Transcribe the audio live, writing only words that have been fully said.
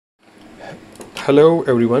Hello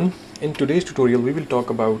everyone. In today's tutorial we will talk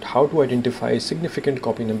about how to identify significant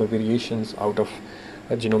copy number variations out of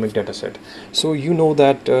a genomic dataset. So you know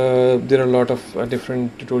that there are a lot of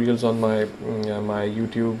different tutorials on my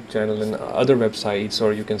YouTube channel and other websites,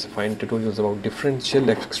 or you can find tutorials about differential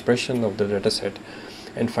expression of the dataset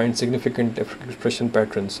and find significant expression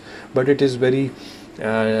patterns, but it is very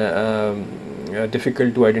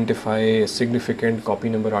difficult to identify significant copy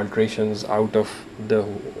number alterations out of the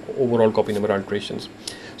overall copy number alterations.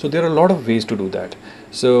 So there are a lot of ways to do that.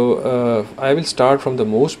 So I will start from the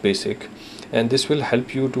most basic, and this will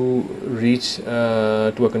help you to reach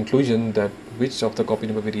to a conclusion that which of the copy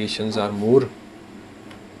number variations are more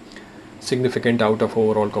significant out of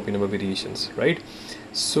overall copy number variations, right?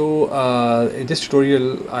 So in this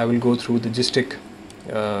tutorial I will go through the GISTIC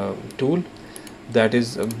tool that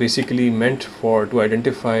is basically meant to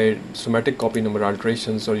identify somatic copy number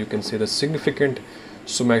alterations, or you can say the significant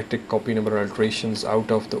somatic copy number alterations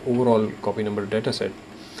out of the overall copy number dataset.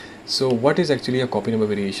 So what is actually a copy number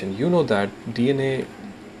variation? You know that DNA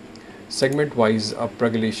segment wise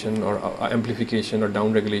upregulation or amplification or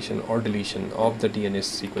downregulation or deletion of the DNA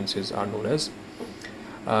sequences are known as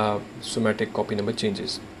somatic copy number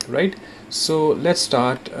changes, right? So let's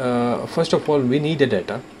start. First of all, we need a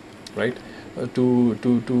data, right,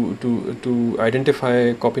 to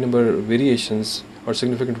identify copy number variations or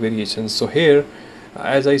significant variations. So here,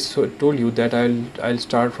 as I told you, that I'll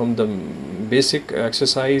start from the basic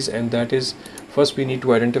exercise, and that is, first we need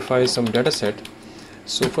to identify some data set.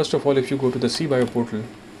 So first of all, if you go to the CBio portal,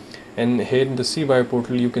 and here in the CBio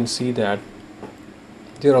portal you can see that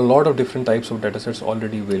there are a lot of different types of data sets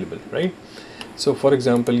already available, right? So for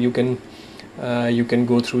example, you can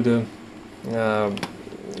go through the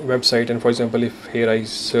website, and for example, if here I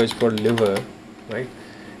search for liver, right,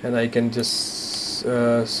 and I can just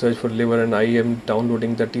search for liver, and I am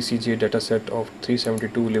downloading the TCGA dataset of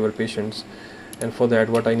 372 liver patients, and for that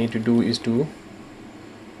what I need to do is to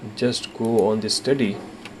just go on this study,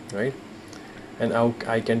 right, and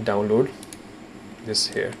I can download this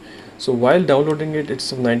here. So while downloading it,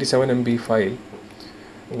 it's a 97 MB file.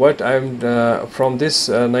 What I'm from this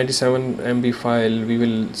 97 MB file, we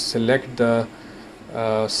will select the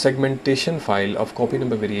segmentation file of copy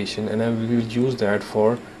number variation, and we will use that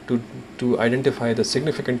to identify the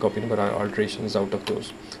significant copy number alterations out of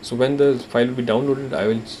those. So when the file will be downloaded, I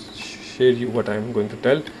will share you what I'm going to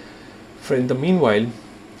tell. In the meanwhile,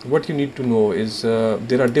 what you need to know is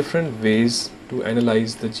there are different ways to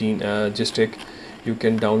analyze the GISTIC. You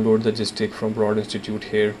can download the GISTIC from Broad Institute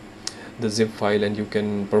here, the zip file, and you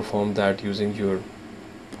can perform that using your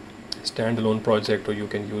standalone project, or you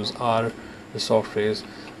can use R, the softwares.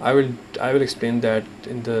 I will explain that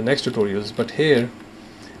in the next tutorials. But here,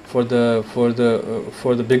 for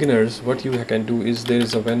the beginners, what you can do is, there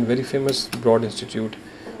is a very famous Broad Institute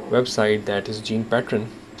website, that is Gene Pattern.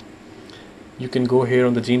 You can go here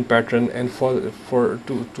on the Gene Pattern, and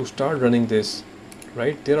to start running this,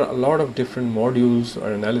 right, there are a lot of different modules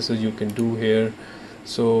or analysis you can do here.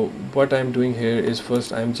 So what I'm doing here is,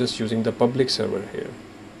 first I'm just using the public server here,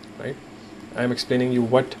 right? I'm explaining you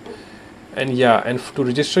what, and yeah, and to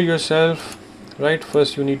register yourself, right,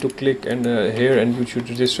 first you need to click and here, and you should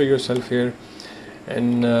register yourself here,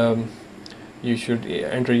 and you should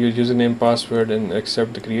enter your username, password, and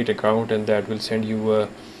accept the create account, and that will send you a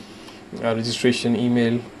registration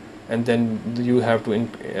email, and then you have to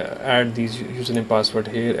add these username, password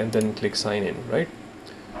here, and then click sign in, right?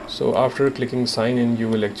 So after clicking sign in, you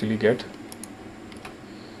will actually get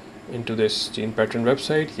into this Gene Pattern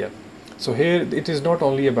website. Yeah, so here it is not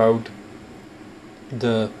only about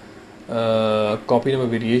the copy number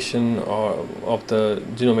variation of the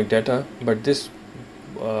genomic data, but this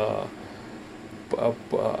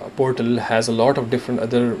portal has a lot of different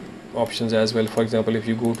other options as well. For example, if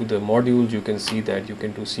you go to the modules, you can see that you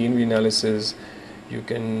can do CNV analysis, you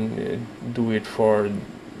can do it for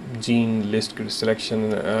gene list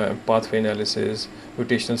selection, pathway analysis,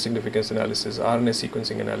 mutational significance analysis, RNA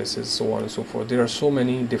sequencing analysis, so on and so forth. There are so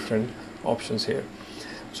many different options here.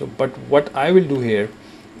 So but what I will do here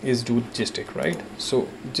is do GISTIC, right? So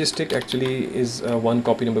GISTIC actually is one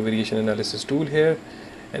copy number variation analysis tool here,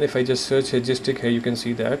 and if I just search here GISTIC, here you can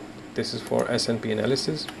see that this is for SNP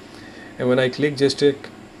analysis. And when I click GISTIC,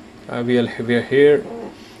 we are here,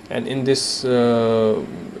 and in this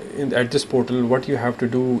at this portal, what you have to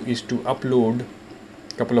do is to upload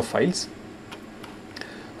a couple of files.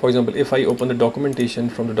 For example, if I open the documentation,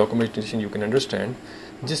 from the documentation you can understand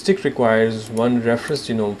GISTIC requires one reference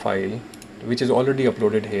genome file, which is already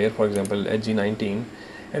uploaded here, for example at G19,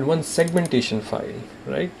 and one segmentation file,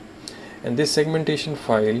 right? And this segmentation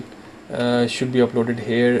file should be uploaded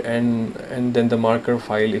here, and then the marker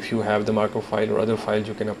file, if you have the marker file or other files,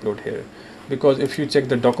 you can upload here. Because if you check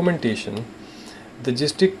the documentation, the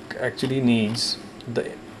GISTIC actually needs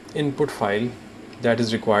the input file that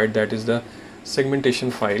is required, that is the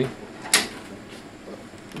segmentation file,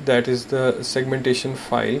 that is the segmentation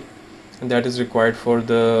file, and that is required for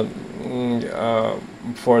the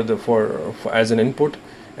for as an input.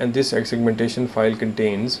 And this segmentation file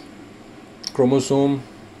contains chromosome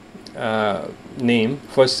name,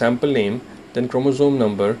 first sample name, then chromosome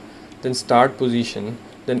number, then start position,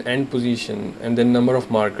 then end position, and then number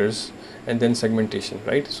of markers, and then segmentation,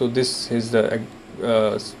 right? So this is the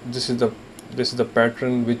this is the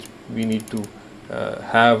pattern which we need to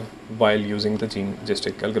have while using the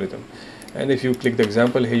GISTIC algorithm. And if you click the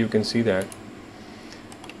example here, you can see that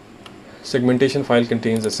segmentation file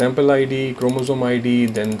contains the sample ID, chromosome ID,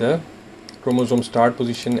 then the chromosome start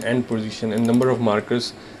position, end position, and number of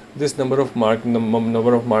markers. This number of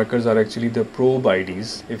markers are actually the probe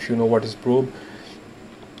IDs. If you know what is probe,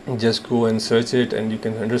 just go and search it, and you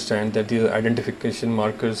can understand that the identification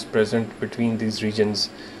markers present between these regions.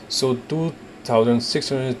 So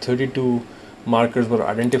 2632 markers were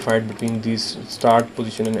identified between these start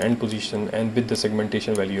position and end position, and with the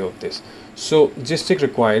segmentation value of this. So GISTIC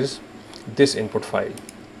requires this input file,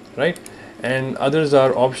 right? And others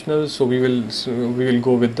are optional, so we will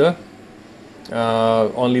go with the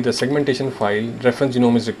only the segmentation file. Reference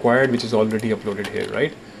genome is required, which is already uploaded here,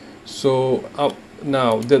 right? So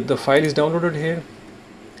now the file is downloaded here.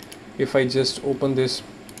 If I just open this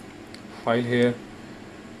file here,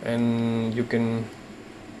 and you can,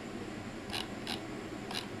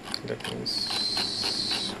 that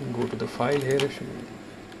means go to the file here.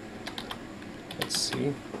 Let's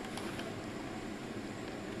see.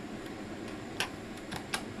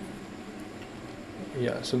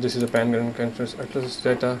 Yeah, so this is a pan atlas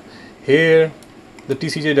data. Here the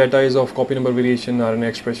TCGA data is of copy number variation, RNA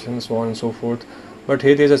expression, so on and so forth. But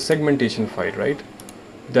here there is a segmentation file, right?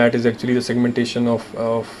 That is actually the segmentation of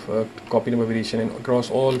copy number variation across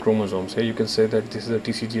all chromosomes. Here you can say that this is a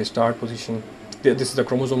TCGA start position. This is the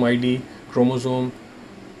chromosome ID, chromosome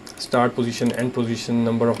start position, end position,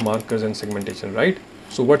 number of markers, and segmentation, right?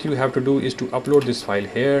 So what you have to do is to upload this file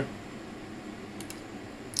here,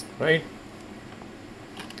 right?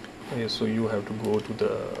 So you have to go to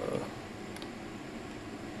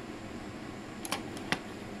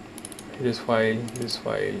this file,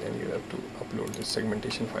 and you have to upload this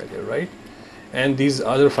segmentation file here, right? And these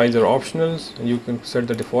other files are optionals, and you can set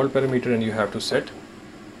the default parameter, and you have to set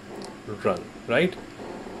run, right?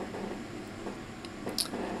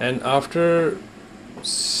 And after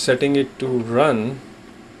setting it to run,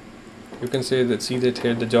 you can say that, see that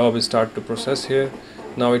here the job is start to process here.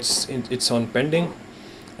 Now it's on pending,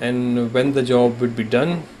 and when the job would be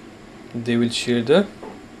done, they will share the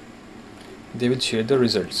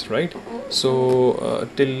results, right? So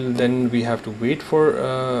till then we have to wait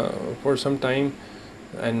for some time,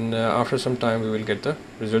 and after some time we will get the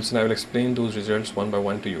results, and I will explain those results one by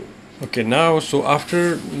one to you. Okay, now so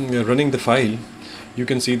after running the file, you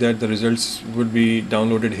can see that the results would be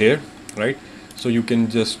downloaded here, right? So you can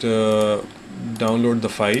just download the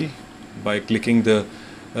file by clicking the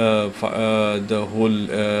whole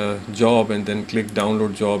job, and then click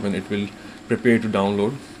download job, and it will prepare to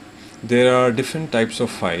download. There are different types of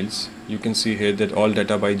files. You can see here that all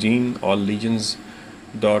data by gene, all lesions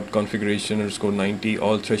dot configuration _90,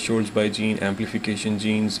 all thresholds by gene, amplification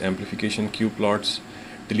genes, amplification Q plots,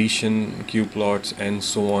 deletion Q plots, and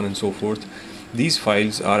so on and so forth. These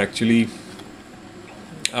files are actually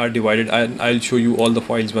divided. I'll show you all the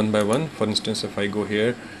files one by one. For instance, if I go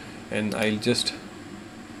here and I'll just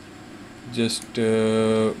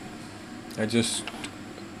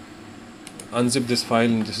unzip this file,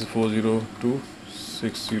 and this is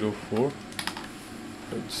 402.604.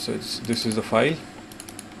 So this is the file.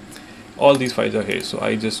 All these files are here, so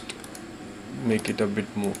I just make it a bit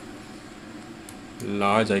more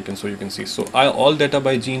large icon so you can see. So all data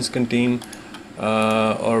by genes contain,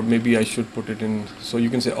 or maybe I should put it in, so you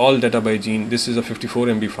can say all data by gene. This is a 54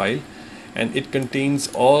 MB file, and it contains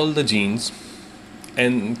all the genes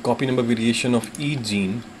and copy number variation of each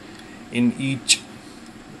gene in each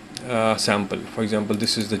sample. For example,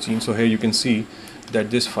 this is the gene, so here you can see that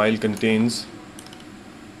this file contains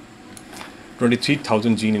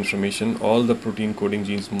 23,000 gene information, all the protein coding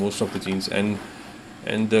genes, most of the genes, and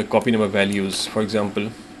the copy number values. For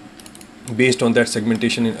example, based on that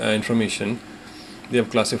segmentation information, they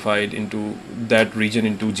have classified into that region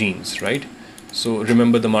into genes, right? So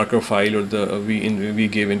remember the marker file, or the we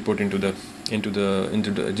gave input into the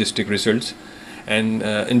GISTIC results, and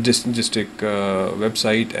in GISTIC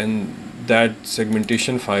website, and that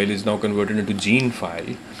segmentation file is now converted into gene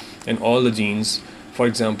file, and all the genes, for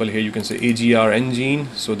example, here you can say AGRN gene,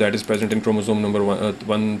 so that is present in chromosome number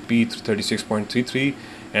 1p36.33,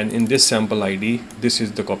 and in this sample ID, this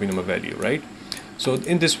is the copy number value, right? So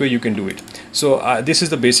in this way you can do it. So this is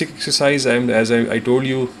the basic exercise. As I told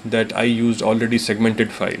you that I used already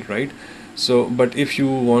segmented file, right? So but if you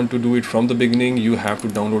want to do it from the beginning, you have to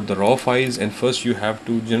download the raw files, and first you have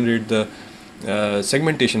to generate the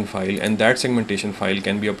segmentation file, and that segmentation file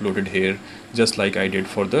can be uploaded here, just like I did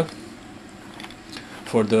for this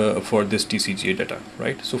TCGA data,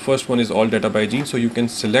 right? So first one is all data by gene, so you can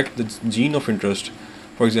select the gene of interest.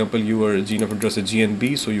 For example, your gene of interest is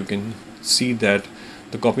GNB, so you can see that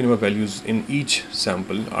the copy number values in each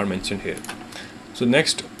sample are mentioned here. So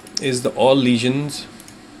next is the all lesions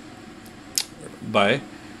by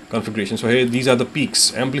configuration. So here these are the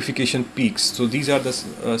peaks, amplification peaks. So these are the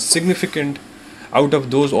significant, out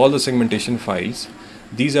of those all the segmentation files,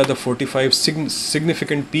 these are the 45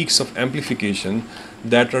 significant peaks of amplification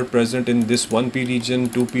that are present in this 1p region,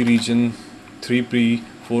 2p region, 3p,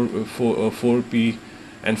 4p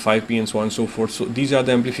and 5p and so on and so forth. So these are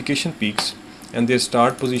the amplification peaks, and their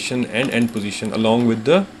start position and end position along with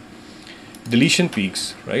the deletion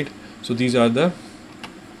peaks, right? So these are the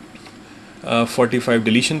 45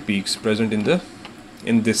 deletion peaks present in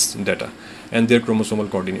this data, and their chromosomal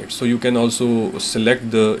coordinates. So you can also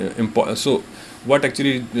select the so what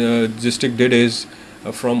actually GISTIC did is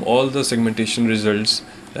from all the segmentation results,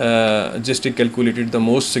 GISTIC calculated the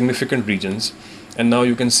most significant regions, and now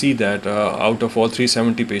you can see that out of all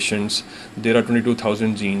 370 patients there are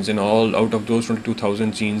 22,000 genes, and all out of those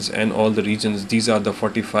 22,000 genes and all the regions, these are the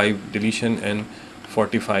 45 deletion and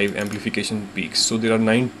 45 amplification peaks. So there are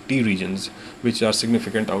 90 regions which are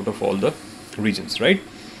significant out of all the regions, right?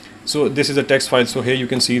 So this is a text file. So here you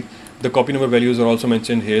can see the copy number values are also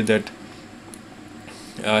mentioned here, that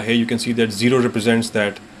here you can see that 0 represents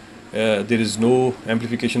that there is no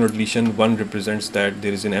amplification or deletion, 1 represents that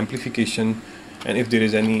there is an amplification, and if there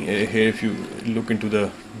is any here, if you look into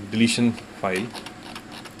the deletion file,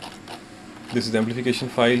 this is the amplification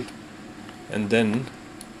file, and then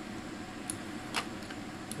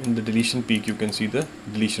in the deletion peak you can see the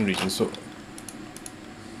deletion region. So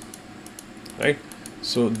right,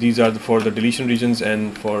 so these are for the deletion regions,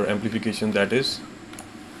 and for amplification that is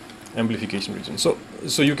amplification region. So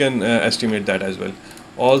you can estimate that as well.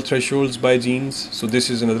 All thresholds by genes. So this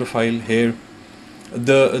is another file here.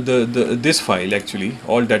 This file actually,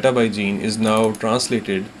 all data by gene, is now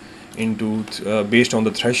translated into based on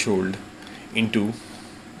the threshold into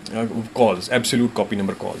calls, absolute copy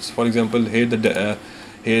number calls. For example, here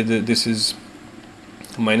this is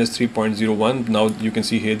minus 3.01. Now you can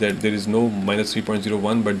see here that there is no minus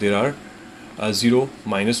 3.01, but there are 0,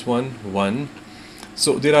 minus 1, 1.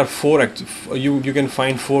 So there are four. You can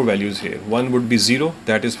find four values here. One would be 0,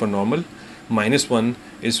 that is for normal. Minus 1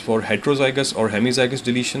 is for heterozygous or hemizygous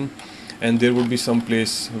deletion, and there would be some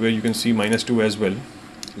place where you can see minus 2 as well.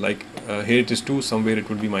 Like here it is 2, somewhere it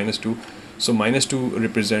would be minus 2. So minus 2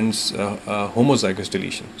 represents homozygous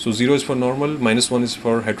deletion. So 0 is for normal, minus 1 is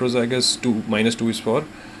for heterozygous, minus 2 is for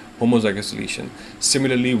homozygous deletion.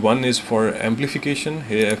 Similarly, 1 is for amplification.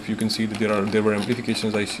 Here, if you can see that there were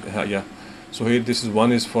amplifications. Yeah. So here this is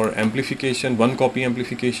 1 is for amplification, 1 copy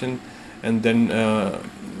amplification, and then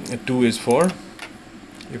 2 is for,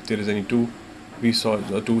 if there is any 2, we saw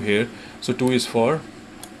the 2 here. So 2 is for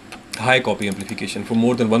high copy amplification, for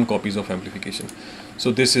more than 1 copies of amplification.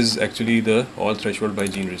 So this is actually the all threshold by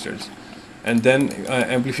gene results. And then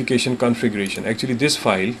amplification configuration. Actually this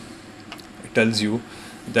file tells you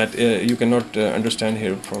that you cannot understand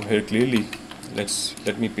here from here clearly.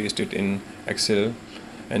 Let me paste it in Excel,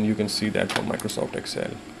 and you can see that from Microsoft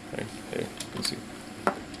Excel, right here you can see.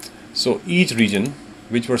 So each region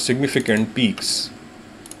which were significant peaks,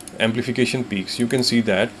 amplification peaks, you can see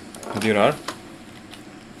that there are,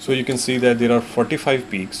 so you can see that there are 45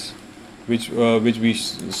 peaks which we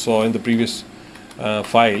saw in the previous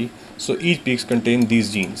file. So each peaks contain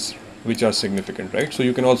these genes which are significant, right? So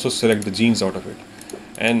you can also select the genes out of it,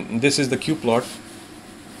 and this is the Q plot.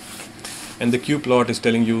 And the Q plot is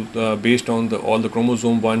telling you based on all the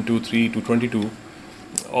chromosome 1, 2, 3 to 22,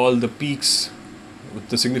 all the peaks,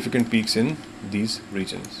 the significant peaks in these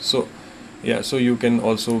regions. So yeah, so you can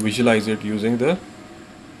also visualize it using the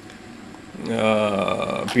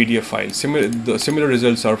PDF file. The similar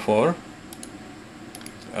results are for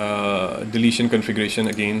deletion configuration.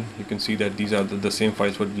 Again, you can see that these are the same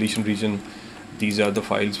files for deletion region. These are the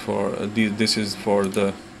files for this is for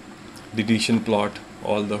the deletion plot,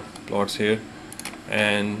 all the plots here,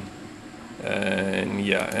 and And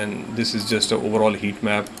yeah, and this is just an overall heat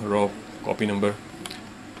map, raw copy number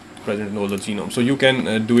present in all the genome. So you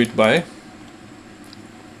can do it by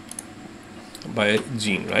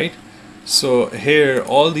gene, right? So here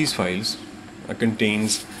all these files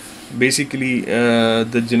contains basically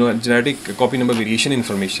the genetic copy number variation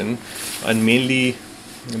information, and mainly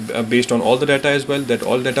based on all the data as well, that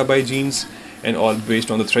all data by genes, and all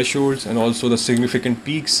based on the thresholds, and also the significant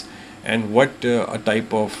peaks, and what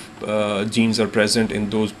type of genes are present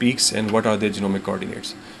in those peaks, and what are their genomic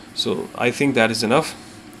coordinates. So I think that is enough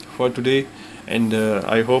for today, and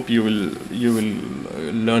I hope you will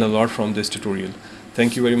learn a lot from this tutorial.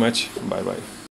 Thank you very much. Bye bye.